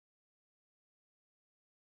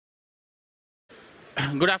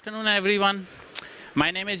Good afternoon, everyone. My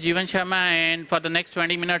name is Jeevan Sharma, and for the next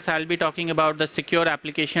 20 minutes, I'll be talking about the secure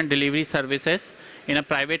application delivery services in a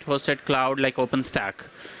private hosted cloud like OpenStack.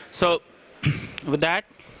 So with that,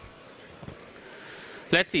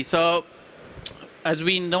 let's see. So as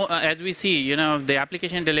we know, as we see, the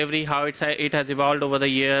application delivery, how it has evolved over the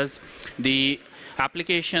years. The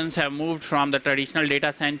applications have moved from the traditional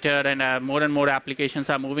data center, and more applications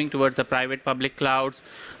are moving towards the private public clouds.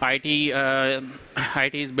 IT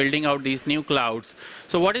is building out these new clouds.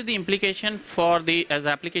 So what is the implication for as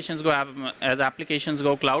applications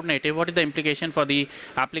go cloud native? What is the implication for the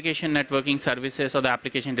application networking services or the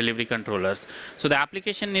application delivery controllers? So the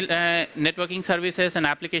application networking services and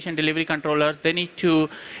application delivery controllers, they need to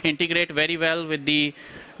integrate very well with the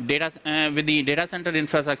data center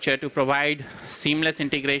infrastructure to provide seamless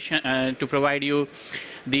integration, to provide you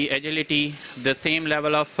the agility, the same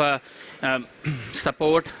level of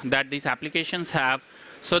support that these applications have,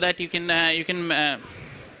 so that you can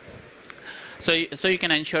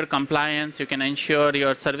ensure compliance, you can ensure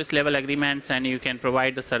your service level agreements, and you can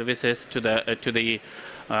provide the services to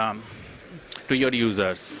your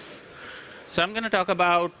users. So I'm going to talk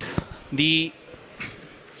about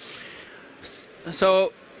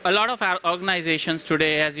a lot of our organizations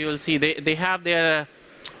today, as you will see, they have their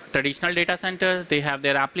traditional data centers, they have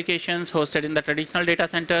their applications hosted in the traditional data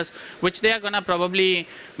centers, which they are going to probably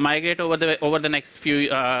migrate over the next few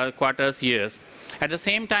quarters, years. At the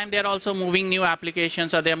same time, they are also moving new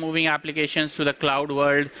applications, or they are moving applications to the cloud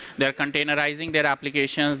world. They are containerizing their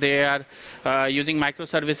applications. They are using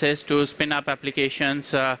microservices to spin up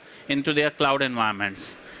applications into their cloud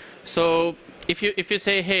environments. So if you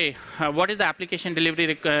say, hey, what is the application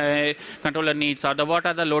delivery controller needs, or what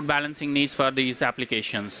are the load balancing needs for these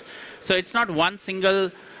applications? So it's not one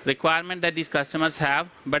single requirement that these customers have,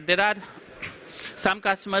 but there are some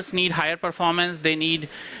customers need higher performance. They need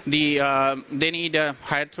higher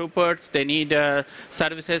throughputs. They need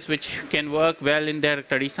services which can work well in their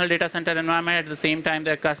traditional data center environment. At the same time,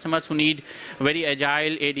 there are customers who need very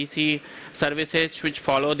agile ADC services which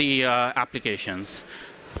follow the applications.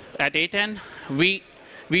 At A10,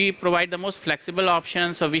 we provide the most flexible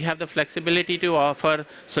options, so we have the flexibility to offer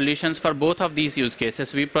solutions for both of these use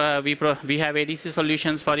cases. We have ADC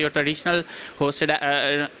solutions for your traditional hosted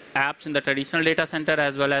apps in the traditional data center,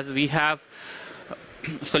 as well as we have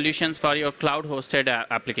solutions for your cloud-hosted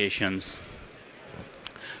applications.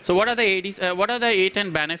 So what are the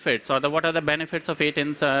A10 benefits, or what are the benefits of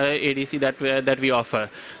A10's ADC that we offer?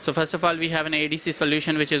 So first of all, we have an ADC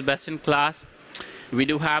solution which is best in class. We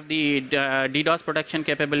do have the DDoS protection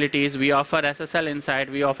capabilities. We offer SSL inside.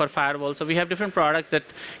 We offer firewall. So we have different products that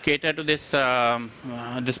cater to this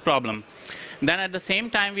problem. Then at the same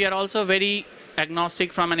time, we are also very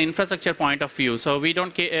agnostic from an infrastructure point of view. So we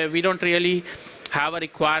don't really have a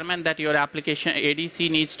requirement that your application ADC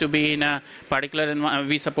needs to be in a particular environment.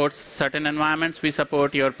 We support certain environments. We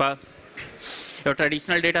support your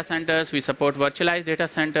traditional data centers, we support virtualized data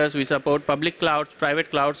centers, we support public clouds, private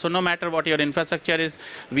clouds. So no matter what your infrastructure is,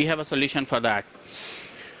 we have a solution for that.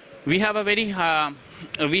 We have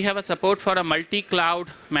a support for a multi-cloud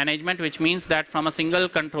management, which means that from a single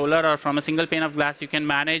controller or from a single pane of glass, you can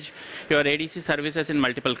manage your ADC services in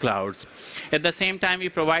multiple clouds. At the same time, we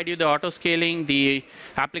provide you the auto-scaling, the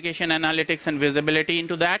application analytics and visibility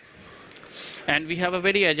into that. And we have a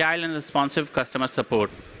very agile and responsive customer support.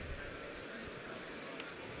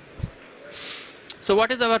 So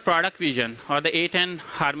what is our product vision, or the A10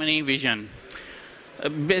 Harmony vision?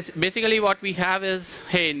 Basically, what we have is,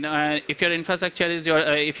 hey, if your infrastructure is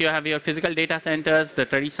if you have your physical data centers, the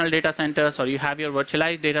traditional data centers, or you have your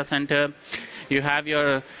virtualized data center, you have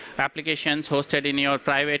your applications hosted in your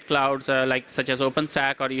private clouds, such as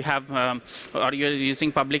OpenStack, or you have, or you're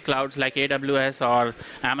using public clouds like AWS or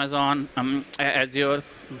Amazon, Azure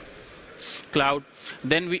cloud.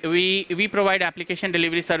 Then we provide application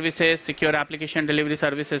delivery services, secure application delivery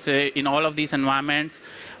services in all of these environments.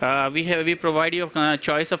 We provide you a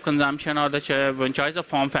choice of consumption, or the choice of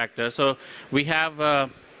form factor. So we have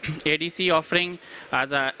ADC offering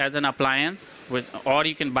as an appliance, or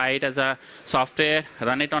you can buy it as a software,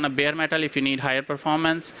 run it on a bare metal if you need higher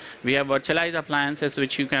performance. We have virtualized appliances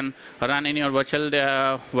which you can run in your virtual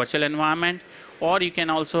environment. Or you can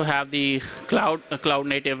also have the cloud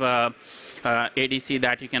native ADC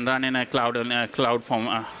that you can run in a cloud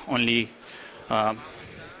form only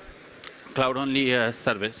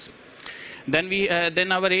service.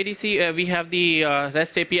 Then our ADC, we have the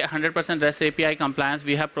REST API, 100% REST API compliance.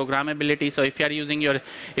 We have programmability. So if you are using your,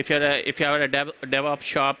 if you are a DevOps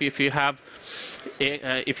shop, if you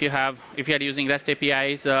are using REST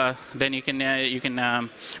APIs, then you can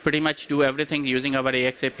pretty much do everything using our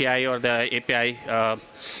AX API or the API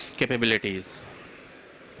capabilities.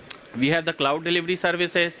 We have the cloud delivery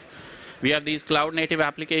services. We have these cloud native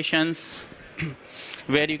applications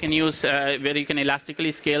where you can use, where you can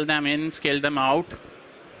elastically scale them in, scale them out.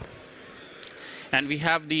 And we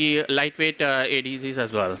have the lightweight ADCs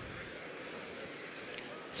as well.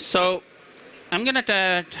 So I'm gonna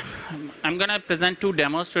present two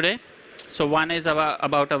demos today. So one is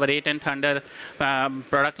about our A10 Thunder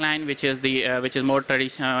product line, which is more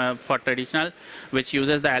for traditional, which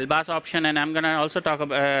uses the LBAS option, and I'm gonna also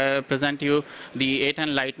present you the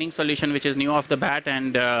A10 Lightning solution, which is new off the bat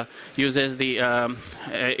and uses the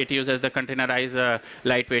containerized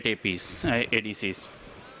lightweight ADCs.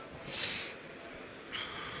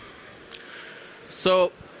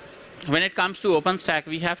 So when it comes to OpenStack,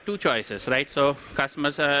 we have two choices, right? So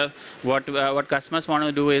customers, what customers want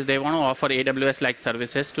to do is they want to offer AWS-like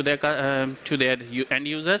services to their end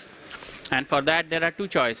users, and for that there are two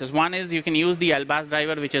choices. One is you can use the LBAS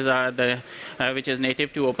driver, which is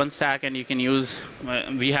native to OpenStack, and you can use.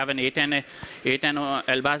 We have an A10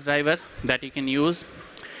 LBAS driver that you can use.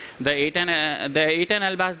 The A10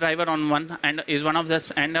 LBAS driver on one end is one of the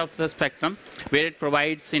end of the spectrum, where it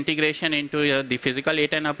provides integration into the physical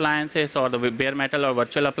A10 appliances or the bare metal or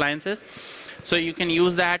virtual appliances. So you can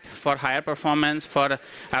use that for higher performance, for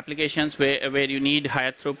applications where you need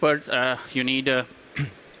higher throughputs. You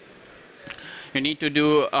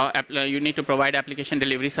need to provide application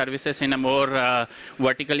delivery services in a more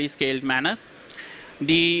vertically scaled manner.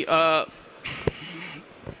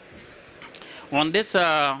 On this, with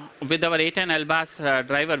our A10 LBAS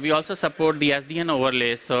driver, we also support the SDN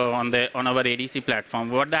overlays. So on our ADC platform,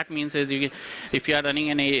 what that means is, if you are running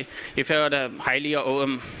if you are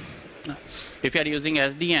using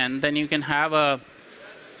SDN, then you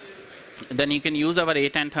can use our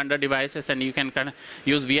A10 Thunder devices, and you can kind of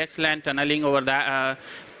use VXLAN tunneling over that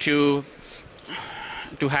to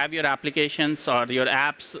have your applications or your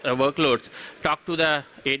apps workloads talk to the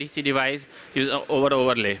ADC device over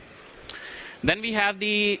overlay. Then we have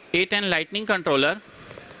the A10 Lightning controller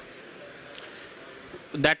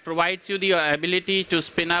that provides you the ability to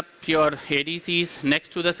spin up your ADCs next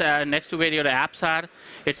to where your apps are.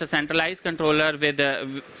 It's a centralized controller with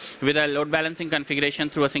a load balancing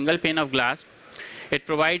configuration through a single pane of glass. It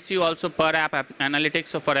provides you also per app analytics.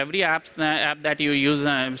 So for every app that you use,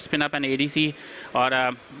 spin up an ADC or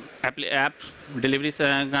app delivery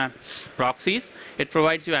proxies, it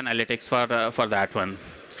provides you analytics for that one.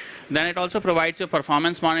 Then it also provides you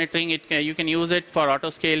performance monitoring. You can use it for auto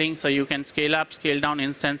scaling, so you can scale up, scale down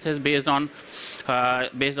instances based on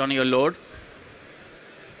your load.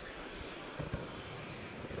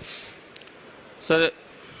 So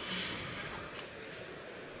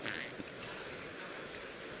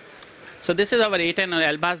this is our A10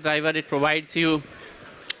 LBAS driver. It provides you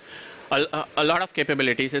a lot of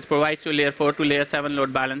capabilities. It provides you layer 4 to layer 7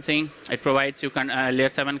 load balancing. It provides you layer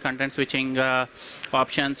 7 content switching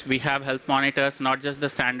options. We have health monitors, not just the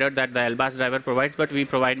standard that the LBAS driver provides, but we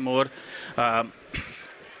provide more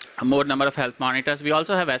number of health monitors. We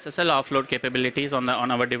also have SSL offload capabilities on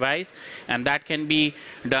our device, and that can be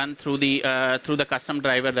done through the custom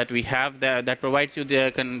driver that we have that provides you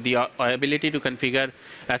the ability to configure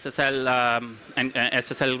SSL and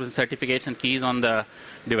SSL certificates and keys on the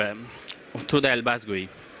device through the LBAS GUI.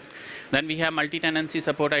 Then we have multi-tenancy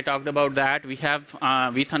support. I talked about that. We have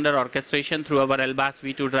vThunder orchestration through our LBAS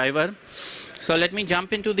v2 driver. So let me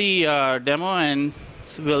jump into the demo, and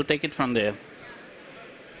we'll take it from there.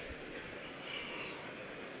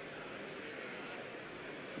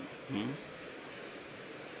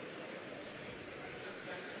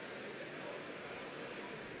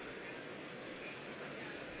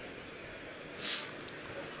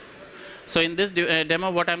 So in this demo,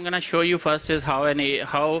 what I'm going to show you first is how you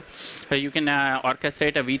can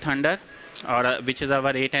orchestrate a vThunder, which is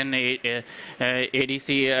our A10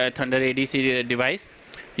 ADC Thunder ADC device,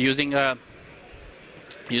 using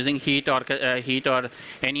heat or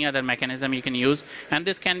any other mechanism you can use. And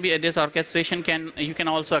this orchestration you can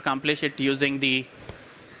also accomplish it using the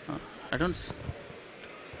I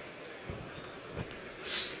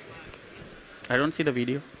don't see the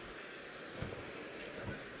video.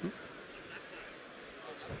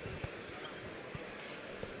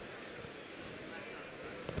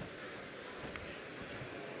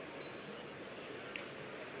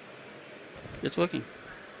 It's working.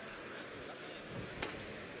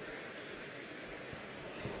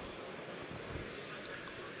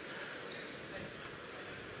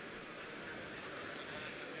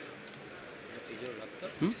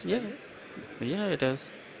 Yeah, yeah, it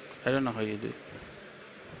is. I don't know how you do it.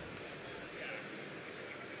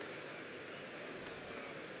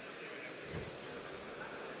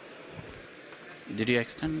 Did you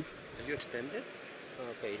extend? Have you extended?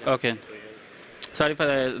 Okay. Okay. Sorry for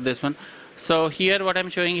this one. So here, what I'm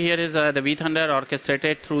showing here is the vThunder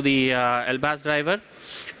orchestrated through the LBAS driver.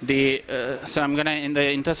 So I'm gonna, in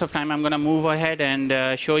the interest of time, I'm gonna move ahead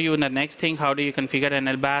and show you in the next thing how do you configure an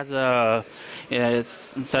LBAS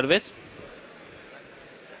service.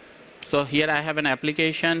 So here I have an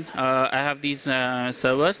application. I have these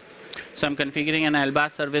servers. So I'm configuring an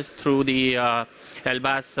LBAS service through the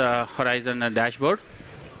LBAS Horizon dashboard.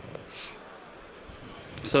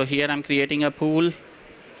 So here I'm creating a pool.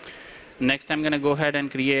 Next, I'm going to go ahead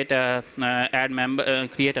and create a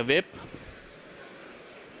create a VIP.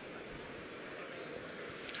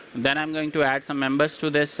 Then I'm going to add some members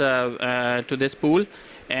to this pool,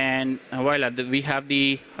 and voila, we have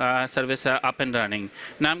the service up and running.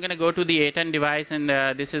 Now I'm going to go to the A10 device, and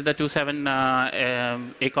this is the 27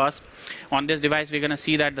 ACOS. On this device, we're going to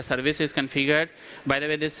see that the service is configured. By the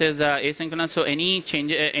way, this is asynchronous, so any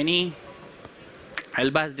change, any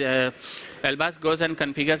LBAS goes and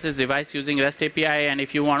configures this device using REST API, and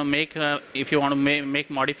if you want to make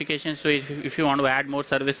modifications to it, if you want to add more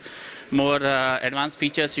service, more advanced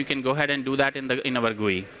features, you can go ahead and do that in our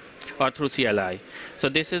GUI or through CLI. So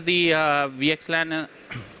this is the VXLAN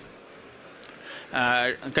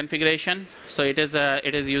configuration. So it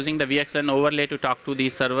is using the VXLAN overlay to talk to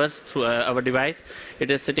these servers through our device. It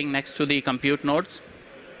is sitting next to the compute nodes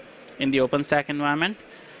in the OpenStack environment.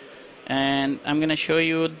 And I'm going to show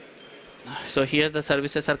you, so here the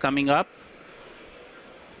services are coming up.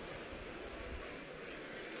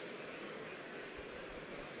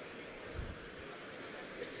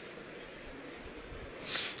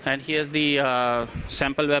 And here's the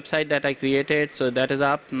sample website that I created, so that is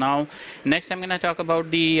up now. Next, I'm going to talk about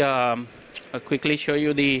the quickly show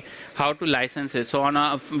you how to license it.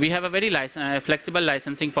 So we have a very flexible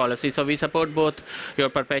licensing policy. So we support both your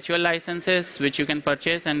perpetual licenses, which you can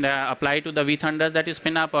purchase and apply to the vThunders that you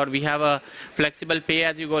spin up, or we have a flexible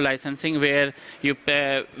pay-as-you-go licensing where you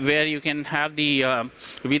can have the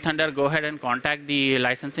vThunder go ahead and contact the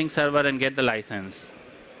licensing server and get the license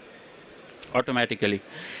automatically.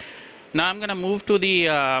 Now I'm going to move to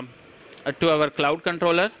our cloud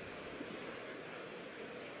controller.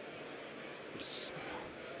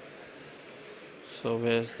 So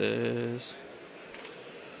where's this?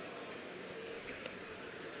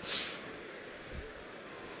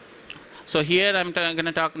 So here I'm going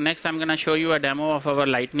to talk next. I'm going to show you a demo of our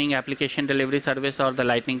Lightning application delivery service, or the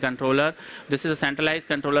Lightning controller. This is a centralized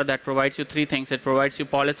controller that provides you three things. It provides you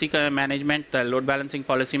policy management, the load balancing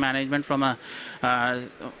policy management from a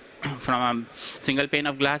single pane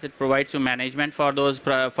of glass. It provides you management for those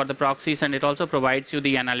for the proxies, and it also provides you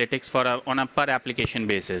the analytics on a per application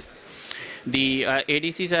basis. The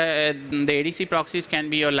ADC proxies can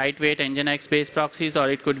be your lightweight Nginx based proxies, or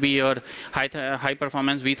it could be your high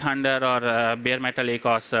performance vThunder or bare metal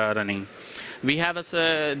ACOS running. We have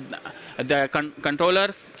the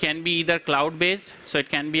controller can be either cloud based, so it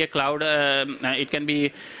can be a cloud. It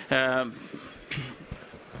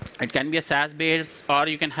can be a SaaS based, or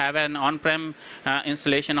you can have an on-prem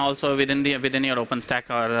installation also within your OpenStack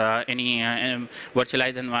or any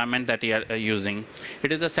virtualized environment that you are using.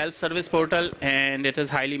 It is a self-service portal, and it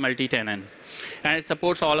is highly multi-tenant, and it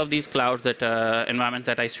supports all of these clouds environments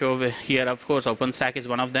that I show here. Of course, OpenStack is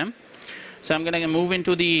one of them. So I'm going to move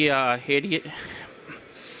into the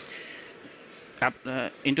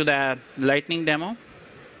into the Lightning demo.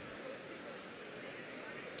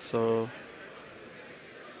 So.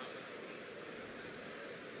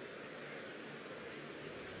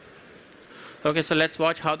 Okay, so let's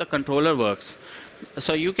watch how the controller works.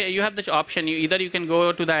 So you have the option. Either you can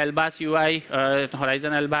go to the LBAS UI,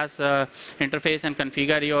 Horizon LBAS interface, and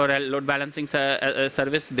configure your load balancing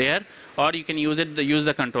service there, or you can use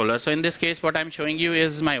the controller. So in this case, what I'm showing you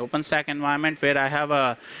is my OpenStack environment where I have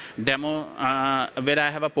a demo, where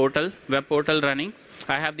I have a web portal running.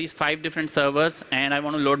 I have these 5 different servers, and I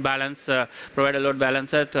want to provide a load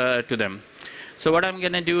balancer to them. So what I'm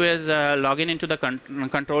going to do is log in into the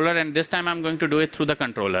controller, and this time I'm going to do it through the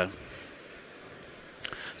controller.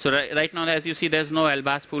 So right now, as you see, there's no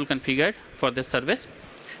LBAS pool configured for this service,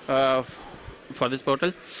 for this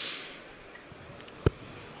portal.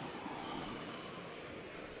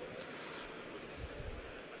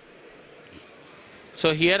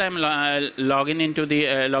 So here I'm logging into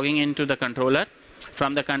the controller.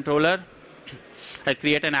 From the controller, I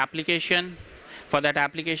create an application. For that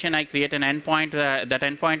application, I create an endpoint. That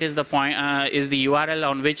endpoint is the point is the URL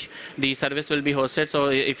on which the service will be hosted. So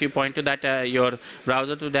if you point to that your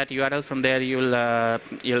browser to that URL, from there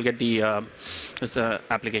you'll get the this,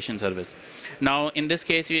 application service. Now in this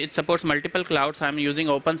case, it supports multiple clouds. I'm using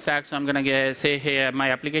OpenStack, so I'm going to say, hey,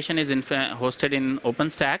 my application is hosted in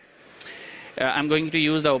OpenStack. I'm going to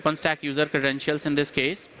use the OpenStack user credentials in this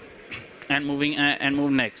case, and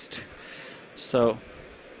move next. So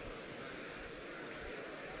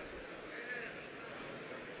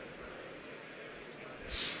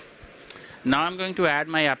now I'm going to add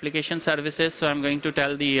my application services. So I'm going to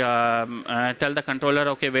tell the controller,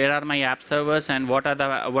 okay, where are my app servers and what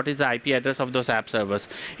is the IP address of those app servers.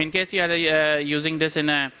 In case you are using this in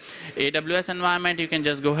a AWS environment, you can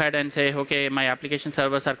just go ahead and say, okay, my application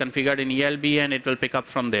servers are configured in ELB, and it will pick up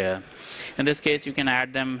from there. In this case, you can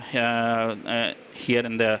add them here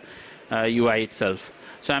in the UI itself.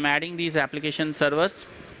 So I'm adding these application servers.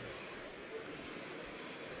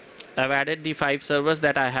 I've added the 5 servers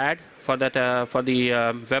that I had for that for the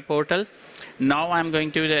web portal. Now I'm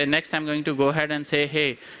going to next I'm going to go ahead and say,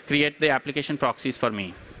 hey, create the application proxies for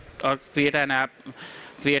me, or create a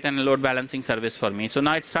load balancing service for me. So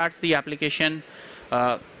now it starts the application.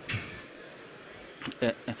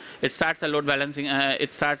 It starts a load balancing.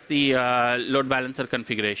 It starts the load balancer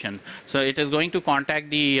configuration. So it is going to contact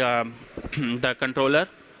the the controller,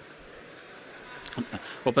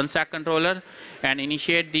 OpenStack controller, and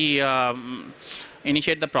initiate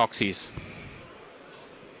the proxies.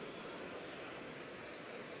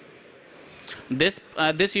 This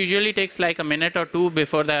usually takes like a minute or two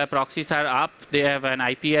before the proxies are up. They have an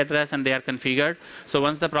IP address and they are configured. So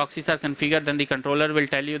once the proxies are configured, then the controller will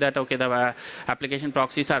tell you that, okay, the application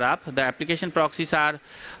proxies are up. The application proxies are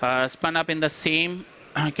spun up in the same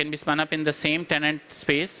can be spun up in the same tenant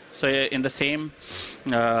space, so in the same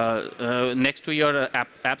next to your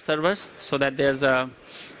app servers, so that there's a,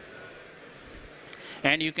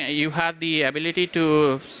 and you have the ability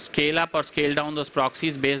to scale up or scale down those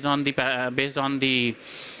proxies based on the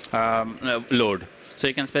load. So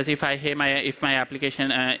you can specify, hey, if my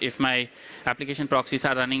application proxies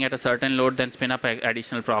are running at a certain load, then spin up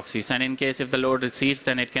additional proxies, and in case if the load recedes,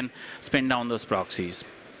 then it can spin down those proxies.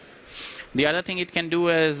 The other thing it can do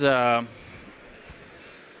is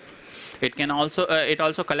it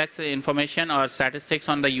also collects information or statistics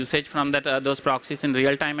on the usage from those proxies in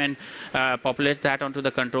real time, and populates that onto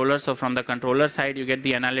the controller. So from the controller side, you get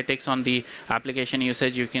the analytics on the application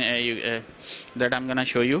usage. You can that I'm going to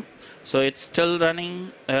show you. So it's still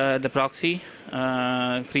running the proxy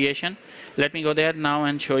creation. Let me go there now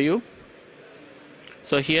and show you.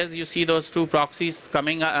 So here you see those 2 proxies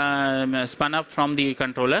coming spun up from the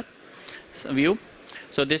controller view.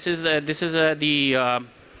 So this is the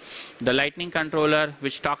Lightning controller,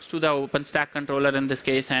 which talks to the OpenStack controller in this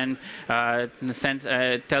case, and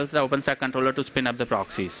tells the OpenStack controller to spin up the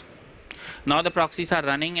proxies. Now the proxies are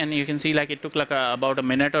running, and you can see like it took like about a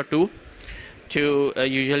minute or 2 to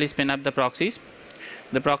usually spin up the proxies.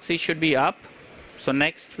 The proxies should be up. So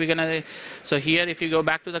next so here if you go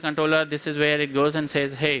back to the controller, this is where it goes and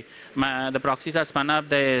says, hey, the proxies are spun up,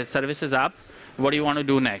 the service is up. What do you want to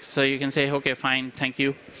do next? So you can say, okay, fine, thank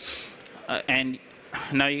you. And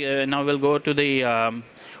now we'll go to the,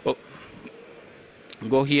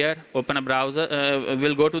 go here, open a browser.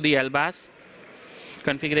 We'll go to the LBAS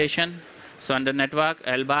configuration. So under network,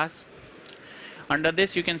 LBAS. Under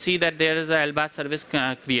this, you can see that there is a LBAS service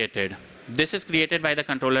created. This is created by the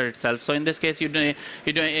controller itself. So in this case,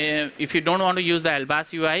 if you don't want to use the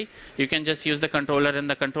LBAS UI, you can just use the controller, and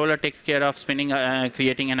the controller takes care of creating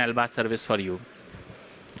an LBAS service for you.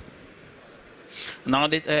 Now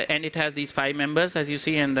this, and it has these 5 members, as you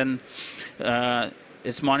see, and then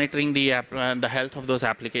it's monitoring the health of those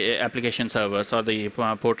application servers, or the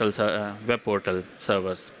web portal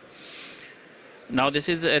servers. Now this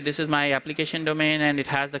is my application domain, and it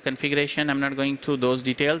has the configuration. I'm not going through those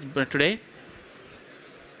details today,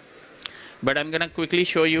 but I'm going to quickly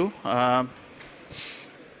show you.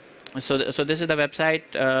 So this is the website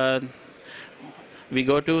we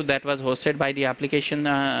go to that was hosted by the application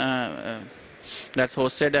that's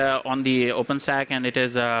hosted on the OpenStack, and it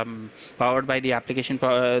is powered by the application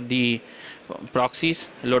the proxies,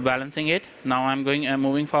 load balancing it. Now I'm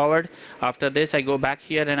moving forward. After this, I go back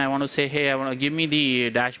here and I want to say, hey, I want to give me the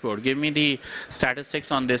dashboard, give me the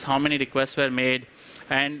statistics on this, how many requests were made,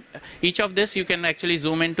 and each of this you can actually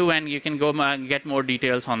zoom into, and you can go get more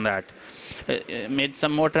details on that. Made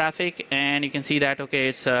some more traffic, and you can see that, okay,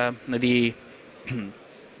 it's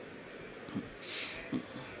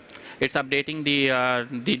It's updating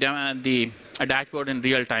the dashboard in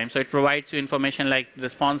real time. So it provides you information like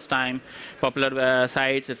response time, popular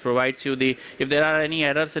sites. It provides you if there are any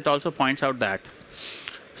errors, it also points out that.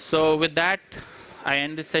 So with that, I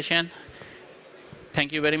end this session.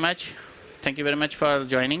 Thank you very much. Thank you very much for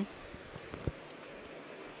joining.